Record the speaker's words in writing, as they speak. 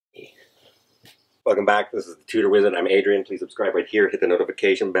Welcome back. This is the Tutor Wizard. I'm Adrian. Please subscribe right here. Hit the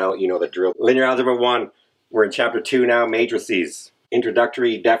notification bell. You know the drill. Linear Algebra 1. We're in Chapter 2 now, Matrices.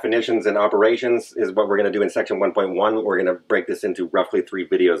 Introductory definitions and operations is what we're going to do in Section 1.1. We're going to break this into roughly 3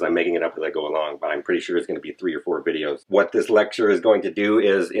 videos. I'm making it up as I go along, but I'm pretty sure it's going to be 3 or 4 videos. What this lecture is going to do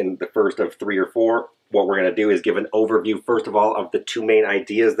is, in the first of 3 or 4, what we're going to do is give an overview, first of all, of the 2 main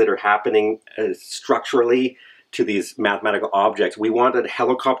ideas that are happening structurally to these mathematical objects. We want a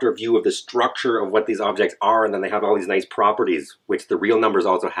helicopter view of the structure of what these objects are, and then they have all these nice properties, which the real numbers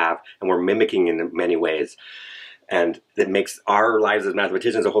also have, and we're mimicking in many ways. And that makes our lives as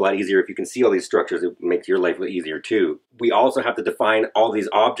mathematicians a whole lot easier. If you can see all these structures, it makes your life easier too. We also have to define all these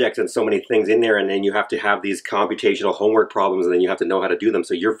objects and so many things in there, and then you have to have these computational homework problems, and then you have to know how to do them.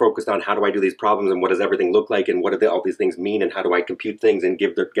 So you're focused on how do I do these problems, and what does everything look like, and what do all these things mean, and how do I compute things and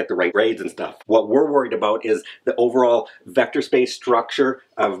get the right grades and stuff. What we're worried about is the overall vector space structure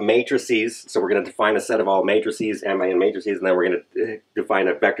of matrices. So we're going to define a set of all matrices, MIN matrices, and then we're going to define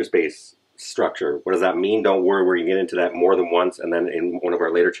a vector space structure. What does that mean? Don't worry, we're going to get into that more than once, and then in one of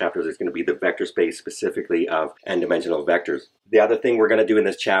our later chapters it's going to be the vector space specifically of n-dimensional vectors. The other thing we're going to do in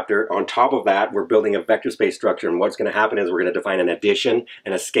this chapter, on top of that, we're building a vector space structure, and what's going to happen is we're going to define an addition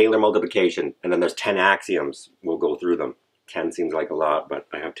and a scalar multiplication, and then there's 10 axioms. We'll go through them. 10 seems like a lot, but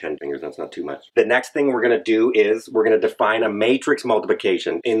I have 10 fingers, that's not too much. The next thing we're going to do is we're going to define a matrix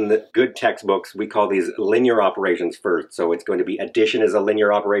multiplication. In the good textbooks, we call these linear operations first. So it's going to be addition is a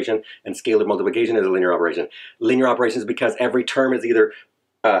linear operation and scalar multiplication is a linear operation. Linear operations because every term is either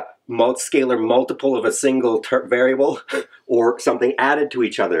a scalar multiple of a single variable or something added to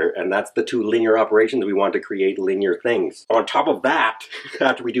each other, and that's the 2 linear operations. We want to create linear things. On top of that,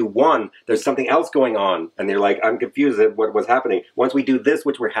 after we do one, there's something else going on, and they're like, I'm confused at what was happening. Once we do this,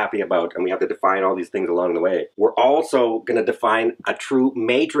 which we're happy about, and we have to define all these things along the way, we're also going to define a true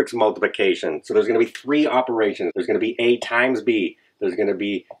matrix multiplication. So there's going to be 3 operations. There's going to be A times B, there's going to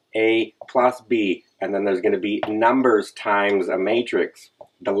be A plus B, and then there's going to be numbers times a matrix.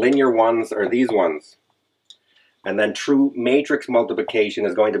 The linear ones are these ones. And then true matrix multiplication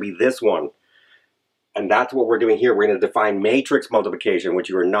is going to be this one. And that's what we're doing here. We're going to define matrix multiplication, which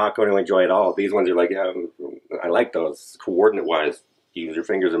you are not going to enjoy at all. These ones are like, I like those coordinate-wise. Use your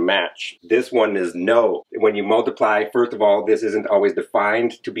fingers and match. This one is no. When you multiply, first of all, this isn't always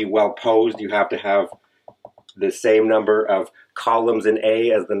defined to be well posed. You have to have the same number of columns in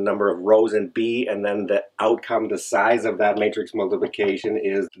A as the number of rows in B, and then the outcome, the size of that matrix multiplication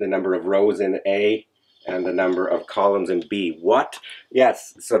is the number of rows in A and the number of columns in B. What?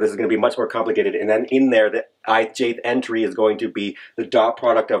 Yes, so this is going to be much more complicated, and then in there, the ijth entry is going to be the dot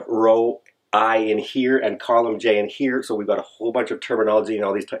product of row I in here and column J in here, so we've got a whole bunch of terminology and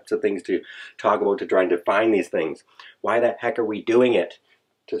all these types of things to talk about to try and define these things. Why the heck are we doing it?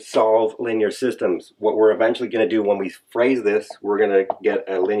 To solve linear systems. What we're eventually going to do when we phrase this, we're going to get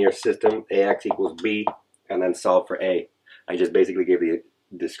a linear system, AX equals B, and then solve for A. I just basically gave the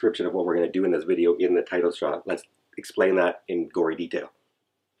description of what we're going to do in this video in the title shot. Let's explain that in gory detail.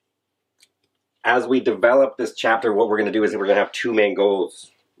 As we develop this chapter, what we're going to do is we're going to have 2 main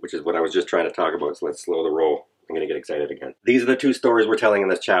goals, which is what I was just trying to talk about, so let's slow the roll. I'm going to get excited again. These are the 2 stories we're telling in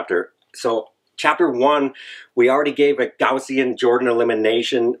this chapter. So Chapter 1, we already gave a Gaussian Jordan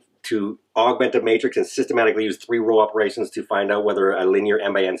elimination to augment a matrix and systematically use 3 row operations to find out whether a linear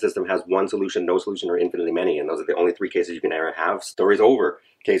MIN system has 1 solution, no solution, or infinitely many. And those are the only 3 cases you can ever have. Story's over.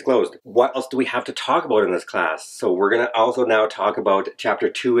 Case closed. What else do we have to talk about in this class? So we're going to also now talk about Chapter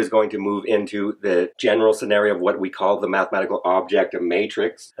 2 is going to move into the general scenario of what we call the mathematical object of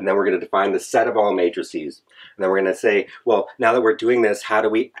matrix. And then we're going to define the set of all matrices. And then we're going to say, well, now that we're doing this,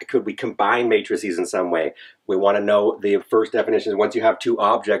 could we combine matrices in some way? We want to know the first definition. Once you have 2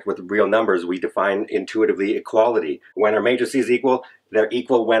 objects with real numbers, we define intuitively equality. When are matrices equal? They're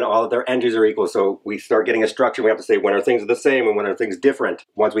equal when all of their entries are equal. So we start getting a structure. We have to say when are things the same and when are things different.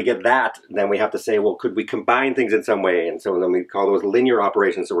 Once we get that, then we have to say, well, could we combine things in some way? And so then we call those linear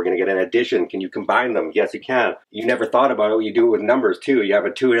operations. So we're going to get an addition. Can you combine them? Yes, you can. You never thought about it. You do it with numbers too. You have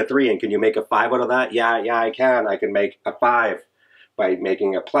a 2 and a 3, and can you make a 5 out of that? Yeah, I can. I can make a 5 by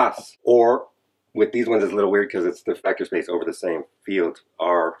making a plus. Or with these ones, it's a little weird because it's the vector space over the same field,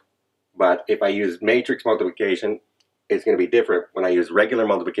 R. But if I use matrix multiplication, it's going to be different. When I use regular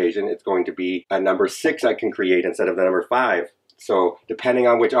multiplication, it's going to be a number 6 I can create instead of the number 5. So depending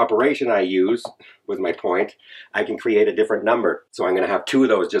on which operation I use, was my point, I can create a different number. So I'm going to have 2 of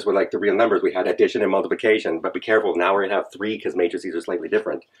those just with like the real numbers. We had addition and multiplication, but be careful. Now we're going to have 3 because matrices are slightly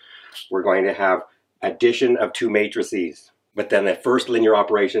different. We're going to have addition of 2 matrices. But then the first linear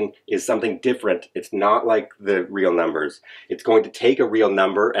operation is something different. It's not like the real numbers. It's going to take a real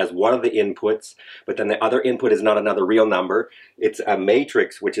number as one of the inputs, but then the other input is not another real number. It's a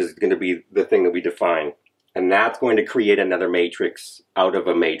matrix, which is going to be the thing that we define. And that's going to create another matrix out of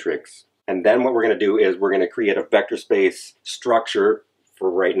a matrix. And then what we're going to do is we're going to create a vector space structure.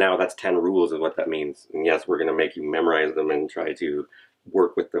 For right now, that's 10 rules of what that means. And yes, we're going to make you memorize them and try to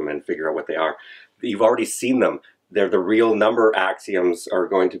work with them and figure out what they are. You've already seen them. They're the real number axioms are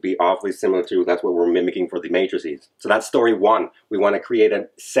going to be awfully similar to, that's what we're mimicking for the matrices. So that's story one. We want to create a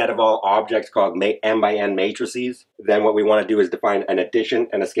set of all objects called m by n matrices. Then what we want to do is define an addition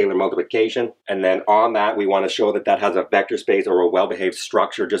and a scalar multiplication. And then on that, we want to show that that has a vector space or a well-behaved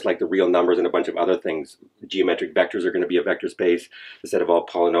structure, just like the real numbers and a bunch of other things. Geometric vectors are going to be a vector space. The set of all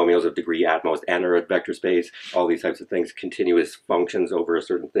polynomials of degree at most n are a vector space. All these types of things, continuous functions over a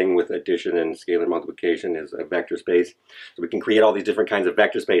certain thing with addition and scalar multiplication is a vector space. So we can create all these different kinds of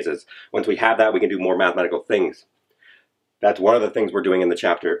vector spaces. Once we have that, we can do more mathematical things. That's one of the things we're doing in the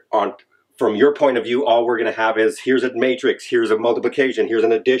chapter. From your point of view, all we're going to have is, here's a matrix, here's a multiplication, here's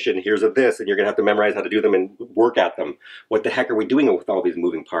an addition, here's a this, and you're going to have to memorize how to do them and work at them. What the heck are we doing with all these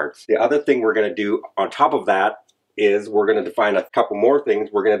moving parts? The other thing we're going to do on top of that is we're going to define a couple more things.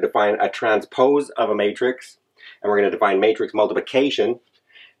 We're going to define a transpose of a matrix, and we're going to define matrix multiplication.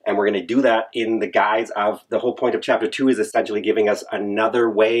 And we're going to do that in the guise of, the whole point of chapter 2 is essentially giving us another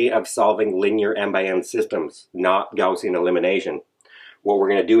way of solving linear m by n systems, not Gaussian elimination. What we're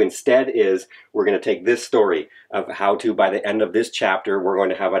going to do instead is we're going to take this story of how to, by the end of this chapter, we're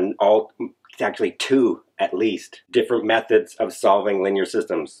going to have actually two at least different methods of solving linear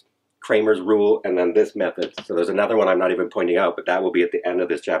systems. Kramer's rule, and then this method. So there's another one I'm not even pointing out, but that will be at the end of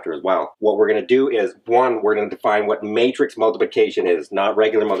this chapter as well. What we're going to do is, one, we're going to define what matrix multiplication is, not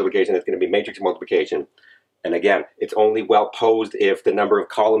regular multiplication. It's going to be matrix multiplication. And again, it's only well posed if the number of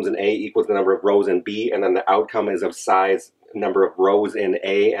columns in A equals the number of rows in B, and then the outcome is of size number of rows in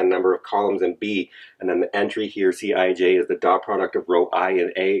A and number of columns in B. And then the entry here, Cij, is the dot product of row I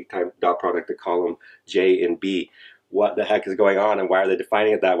in A times dot product of column J in B. What the heck is going on and why are they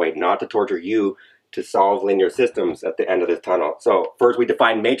defining it that way? Not to torture you, to solve linear systems at the end of this tunnel. So first we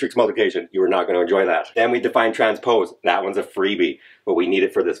define matrix multiplication. You are not going to enjoy that. Then we define transpose. That one's a freebie, but we need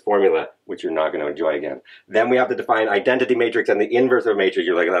it for this formula, which you're not going to enjoy again. Then we have to define identity matrix and the inverse of a matrix.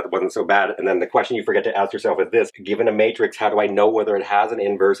 You're like, that wasn't so bad. And then the question you forget to ask yourself is this: given a matrix, how do I know whether it has an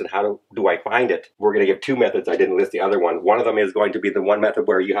inverse and how do I find it? We're going to give two methods. I didn't list the other one. One of them is going to be the one method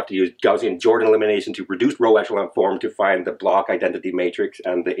where you have to use Gaussian Jordan elimination to reduce row echelon form to find the block identity matrix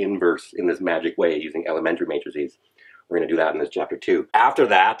and the inverse in this magic way using elementary matrices. We're going to do that in this chapter 2. After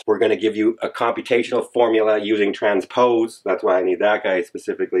that, we're going to give you a computational formula using transpose. That's why I need that guy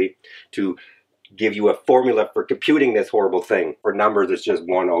specifically to give you a formula for computing this horrible thing. For numbers, it's just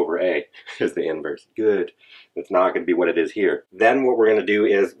 1 over A is the inverse. Good. It's not going to be what it is here. Then what we're going to do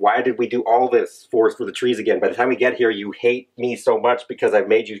is, why did we do all this force for the trees again? By the time we get here, you hate me so much because I've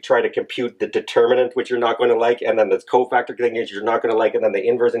made you try to compute the determinant, which you're not going to like, and then this cofactor thing is you're not going to like, and then the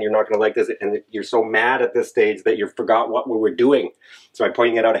inverse, and you're not going to like this, and you're so mad at this stage that you forgot what we were doing. So I'm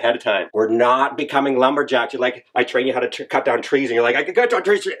pointing it out ahead of time. We're not becoming lumberjacks. You're like, I train you how to cut down trees, and you're like, I can cut down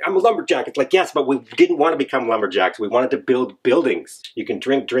trees, I'm a lumberjack. It's like, yes, but we didn't want to become lumberjacks. We wanted to build buildings. You can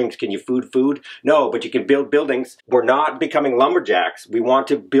drink drinks. Can you food? No, but you can build buildings. We're not becoming lumberjacks. We want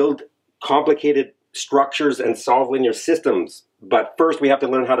to build complicated structures and solve linear systems. But first we have to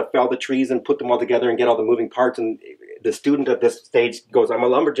learn how to fell the trees and put them all together and get all the moving parts. And the student at this stage goes, I'm a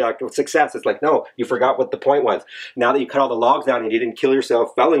lumberjack with success. It's like, no, you forgot what the point was. Now that you cut all the logs down and you didn't kill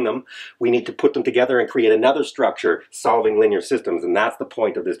yourself felling them, we need to put them together and create another structure, solving linear systems. And that's the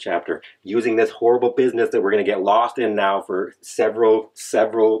point of this chapter. Using this horrible business that we're going to get lost in now for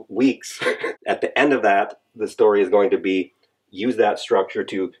several weeks. At the end of that, the story is going to be, use that structure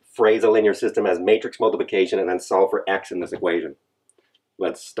to phrase a linear system as matrix multiplication and then solve for x in this equation.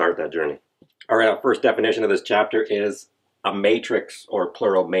 Let's start that journey. All right, our first definition of this chapter is a matrix, or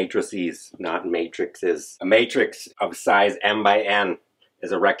plural matrices, not matrices. A matrix of size m by n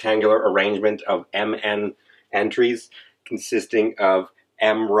is a rectangular arrangement of mn entries consisting of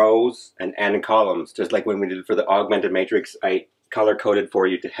m rows and n columns. Just like when we did it for the augmented matrix, I color-coded for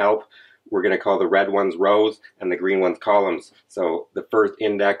you to help. We're going to call the red ones rows and the green ones columns. So the first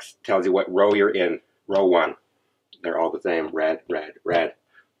index tells you what row you're in, row 1. They're all the same, red, red, red,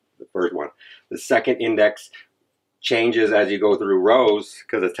 the first one. The second index changes as you go through rows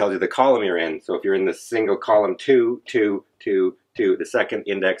because it tells you the column you're in. So if you're in the single column 2, 2, 2, 2, the second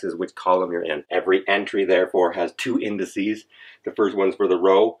index is which column you're in. Every entry, therefore, has 2 indices. The first one's for the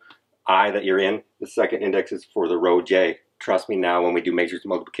row I that you're in. The second index is for the row J. trust me now, when we do matrix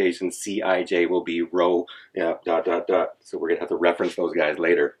multiplication, Cij will be row, yeah, dot, dot, dot. So we're going to have to reference those guys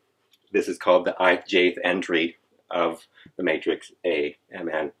later. This is called the ijth entry of the matrix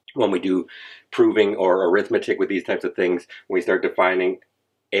AMN. When we do proving or arithmetic with these types of things, when we start defining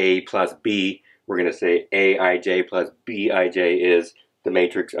A plus B, we're going to say Aij plus Bij is the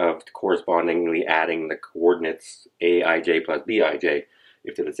matrix of correspondingly adding the coordinates Aij plus Bij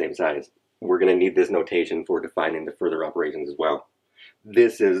if they're the same size. We're going to need this notation for defining the further operations as well.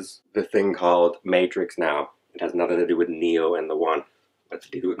 This is the thing called matrix now. It has nothing to do with Neo and the 1. Let's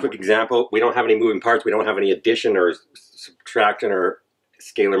do a quick example. We don't have any moving parts. We don't have any addition or subtraction or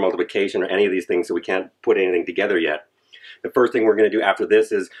scalar multiplication or any of these things, so we can't put anything together yet. The first thing we're going to do after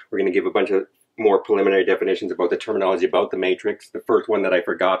this is we're going to give a bunch of more preliminary definitions about the terminology about the matrix. The first one that I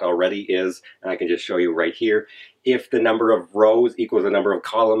forgot already is, and I can just show you right here, if the number of rows equals the number of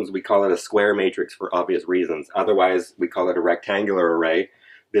columns, we call it a square matrix for obvious reasons. Otherwise, we call it a rectangular array.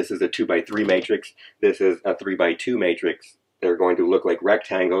 This is a 2 by 3 matrix. This is a 3 by 2 matrix. They're going to look like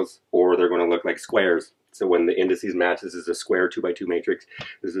rectangles or they're going to look like squares. So when the indices match, this is a square 2 by 2 matrix.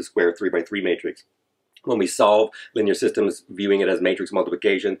 This is a square 3 by 3 matrix. When we solve linear systems viewing it as matrix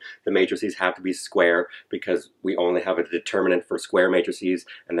multiplication, the matrices have to be square because we only have a determinant for square matrices,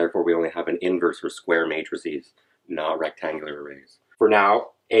 and therefore we only have an inverse for square matrices, not rectangular arrays. For now,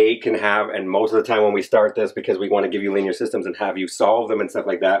 A can have, and most of the time when we start this, because we want to give you linear systems and have you solve them and stuff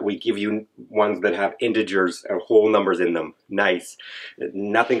like that, we give you ones that have integers or whole numbers in them. Nice.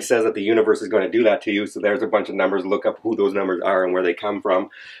 Nothing says that the universe is going to do that to you, so there's a bunch of numbers. Look up who those numbers are and where they come from.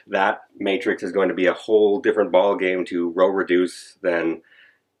 That matrix is going to be a whole different ball game to row reduce than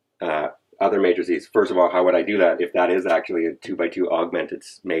other matrices. First of all, how would I do that if that is actually a 2 by 2 augmented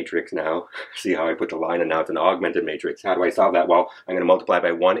matrix now? See how I put the line and now it's an augmented matrix. How do I solve that? Well, I'm going to multiply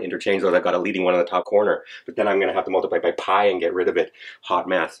by 1, interchange those. I've got a leading one in the top corner, but then I'm going to have to multiply by pi and get rid of it. Hot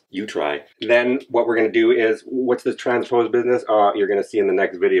mess. You try. Then what we're going to do is, what's this transpose business? You're going to see in the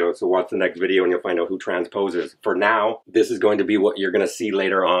next video. So watch the next video and you'll find out who transposes. For now, this is going to be what you're going to see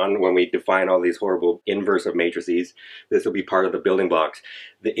later on when we define all these horrible inverse of matrices. This will be part of the building blocks.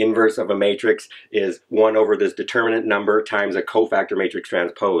 The inverse of a matrix is 1 over this determinant number times a cofactor matrix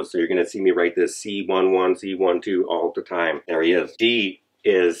transpose. So you're going to see me write this C11, C12 all the time. There he is. D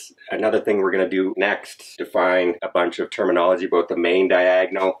is another thing we're going to do next. Define a bunch of terminology about the main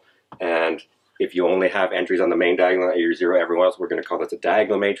diagonal, and if you only have entries on the main diagonal at your 0 everywhere else, we're going to call this a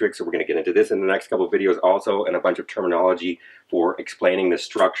diagonal matrix. So we're going to get into this in the next couple of videos also, and a bunch of terminology for explaining the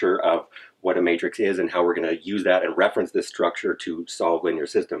structure of what a matrix is and how we're going to use that and reference this structure to solve linear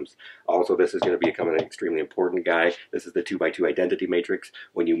systems. Also, this is going to become an extremely important guy. This is the 2 by 2 identity matrix.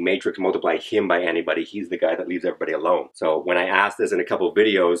 When you matrix multiply him by anybody, he's the guy that leaves everybody alone. So when I ask this in a couple of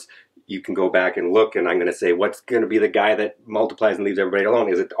videos, you can go back and look, and I'm going to say, what's going to be the guy that multiplies and leaves everybody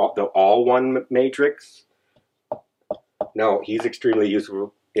alone? Is it the all one matrix? No, he's extremely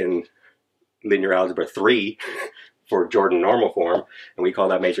useful in linear algebra 3 for Jordan normal form, and we call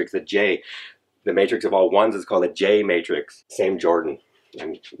that matrix a J. The matrix of all ones is called a J matrix. Same Jordan,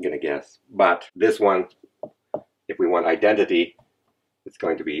 I'm going to guess. But this one, if we want identity, it's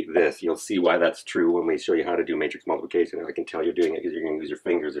going to be this. You'll see why that's true when we show you how to do matrix multiplication. I can tell you're doing it because you're going to use your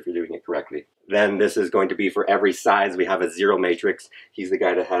fingers if you're doing it correctly. Then this is going to be for every size. We have a 0 matrix. He's the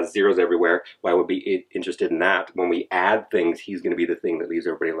guy that has zeros everywhere. Why would be interested in that? When we add things, he's going to be the thing that leaves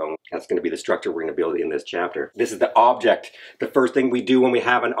everybody alone. That's going to be the structure we're going to build in this chapter. This is the object. The first thing we do when we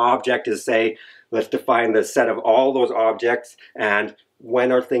have an object is say, let's define the set of all those objects, and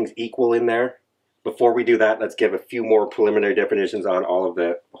when are things equal in there? Before we do that, let's give a few more preliminary definitions on all of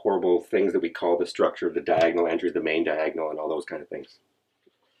the horrible things that we call the structure, the diagonal entries, the main diagonal, and all those kind of things.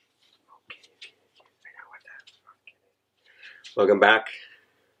 Welcome back.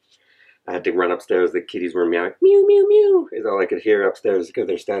 I had to run upstairs. The kitties were meowing. Mew, mew, mew is all I could hear upstairs because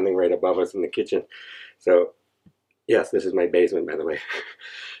they're standing right above us in the kitchen. So, yes, this is my basement, by the way.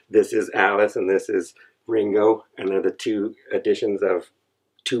 This is Alice and this is Ringo, and they're the two additions of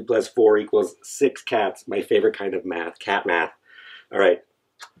 2 plus 4 equals 6 cats. My favorite kind of math, cat math. All right,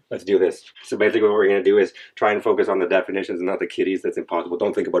 let's do this. So basically what we're going to do is try and focus on the definitions and not the kitties. That's impossible.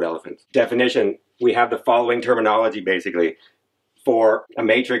 Don't think about elephants. Definition, we have the following terminology basically. For a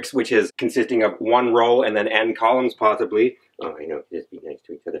matrix which is consisting of 1 row and then n columns possibly. Oh, I know, just be nice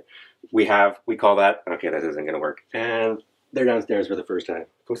to each other. We call that, okay, this isn't going to work. And they're downstairs for the first time.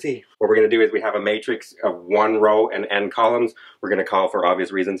 Go see. What we're going to do is we have a matrix of 1 row and n columns. We're going to call, for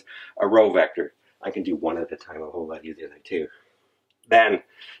obvious reasons, a row vector. I can do one at a time a whole lot easier than 2. Then,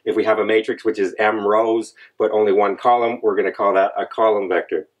 if we have a matrix which is m rows but only 1 column, we're going to call that a column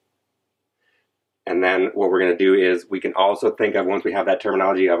vector. And then what we're going to do is we can also think of, once we have that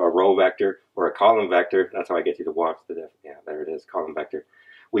terminology of a row vector or a column vector, that's how I get you to watch yeah, there it is, column vector.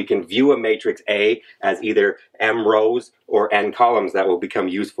 We can view a matrix A as either m rows or n columns. That will become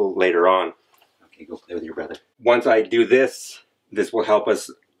useful later on. Okay, go play with your brother. Once I do this, this will help us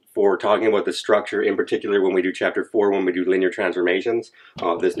for talking about the structure, in particular when we do chapter 4, when we do linear transformations.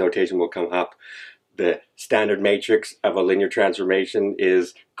 This notation will come up. The standard matrix of a linear transformation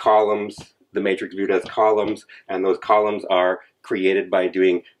is columns, the matrix viewed as columns, and those columns are created by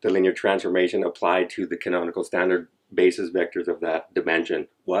doing the linear transformation applied to the canonical standard basis vectors of that dimension.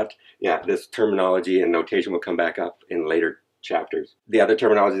 What? Yeah, this terminology and notation will come back up in later chapters. The other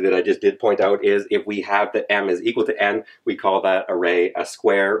terminology that I just did point out is if we have the m is equal to n, we call that array a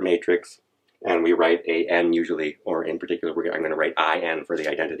square matrix, and we write a n usually, or in particular I'm going to write in for the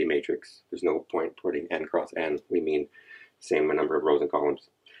identity matrix. There's no point putting n cross n. We mean same number of rows and columns.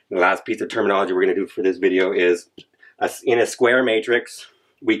 And the last piece of terminology we're going to do for this video is in a square matrix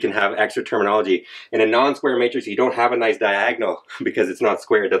we can have extra terminology. In a non-square matrix you don't have a nice diagonal because it's not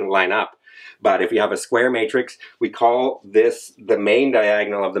square, it doesn't line up. But if you have a square matrix, we call this the main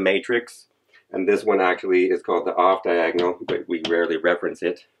diagonal of the matrix, and this one actually is called the off diagonal, but we rarely reference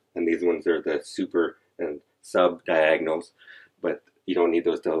it. And these ones are the super and sub diagonals, but you don't need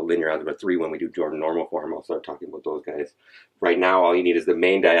those till linear algebra 3 when we do Jordan normal form. I'll start talking about those guys. Right now all you need is the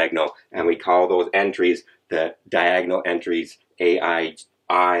main diagonal, and we call those entries the diagonal entries.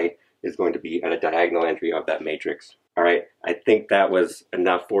 AI is going to be at a diagonal entry of that matrix. Alright, I think that was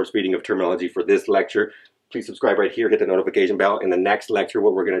enough force feeding of terminology for this lecture. Please subscribe right here, hit the notification bell. In the next lecture,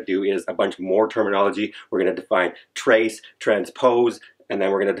 what we're going to do is a bunch more terminology. We're going to define trace, transpose, and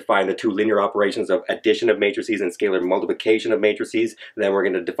then we're going to define the two linear operations of addition of matrices and scalar multiplication of matrices. And then we're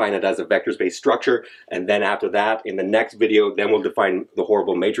going to define it as a vector space structure. And then after that, in the next video, then we'll define the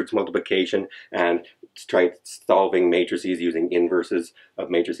horrible matrix multiplication and try solving matrices using inverses of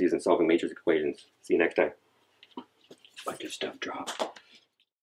matrices and solving matrix equations. See you next time. Bunch of stuff dropped.